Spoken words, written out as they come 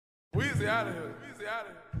Weezy out of here. Weezy out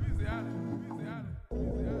of here. Weezy out of here. Weezy out of here.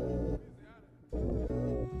 Weezy out of here.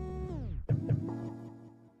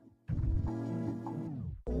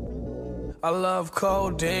 I love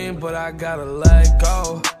codeine, but I gotta let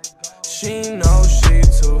go. She knows she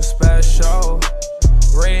too special.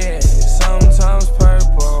 Red, sometimes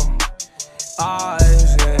purple,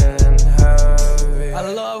 eyes getting heavy. I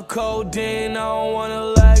love codeine, I don't wanna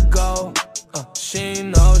let go. She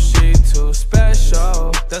knows she too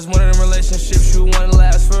special. That's one of them relationships you wanna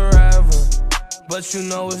last forever, but you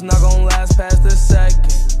know it's not gonna last past the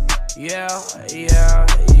second. Yeah.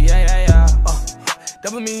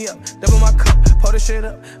 Double me up, double my cup, pour this shit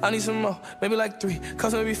up. I need some more, maybe like 3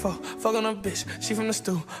 cups, maybe 4. Fucking a bitch, she from the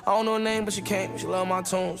stew. I don't know her name, but she came, she love my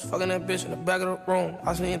tunes. Fucking that bitch in the back of the room.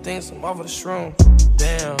 I seen things, I'm off of the shroom.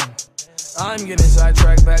 Damn, I'm getting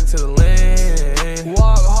sidetracked back to the lane.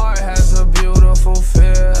 Walk hard has a beautiful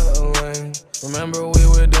feeling. Remember we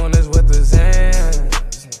were doing this with the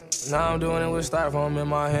Zans. Now I'm doing it with styrofoam in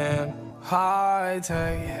my hand. High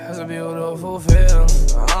tech has a beautiful feeling.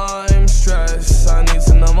 I'm stressed, I need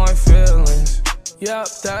to know my feelings. Yep,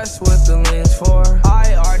 that's what the lean's for.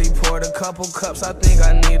 I already poured a couple cups, I think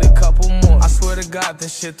I need a couple more. I swear to God,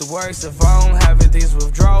 this shit the worst. If I don't have it, these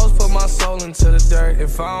withdrawals put my soul into the dirt.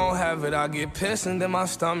 If I don't have it, I get pissed and then my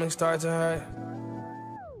stomach starts to hurt.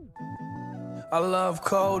 I love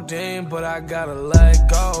codeine, but I gotta let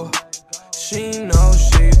go. She knows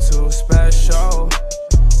she too special.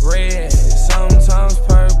 Red, sometimes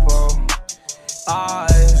purple,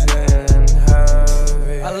 eyes getting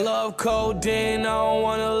heavy. I love codeine, I don't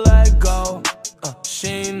wanna let go.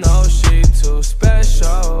 She knows she too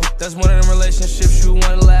special. That's one of them relationships you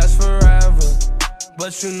wanna last forever,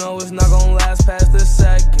 but you know it's not gonna last past the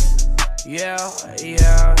second. Yeah.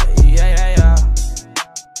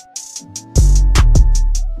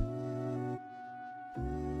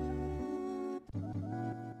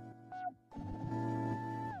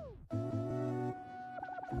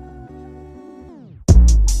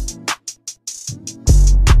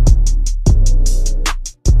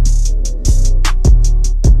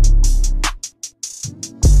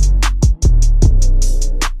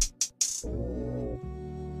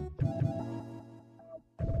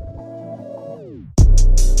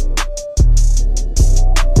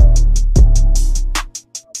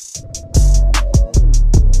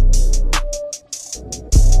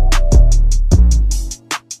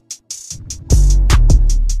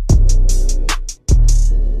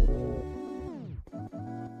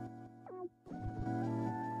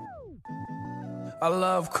 I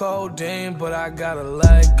love codeine, but I gotta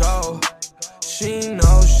let go. She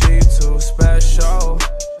knows she too special.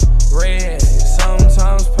 Red,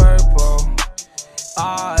 sometimes purple,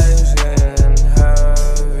 eyes getting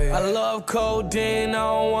heavy. I love codeine, I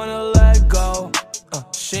don't wanna let go.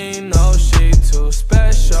 She knows she too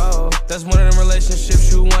special. That's one of them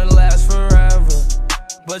relationships you wanna last forever,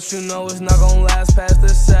 but you know it's not gonna last past the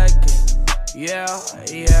second. Yeah.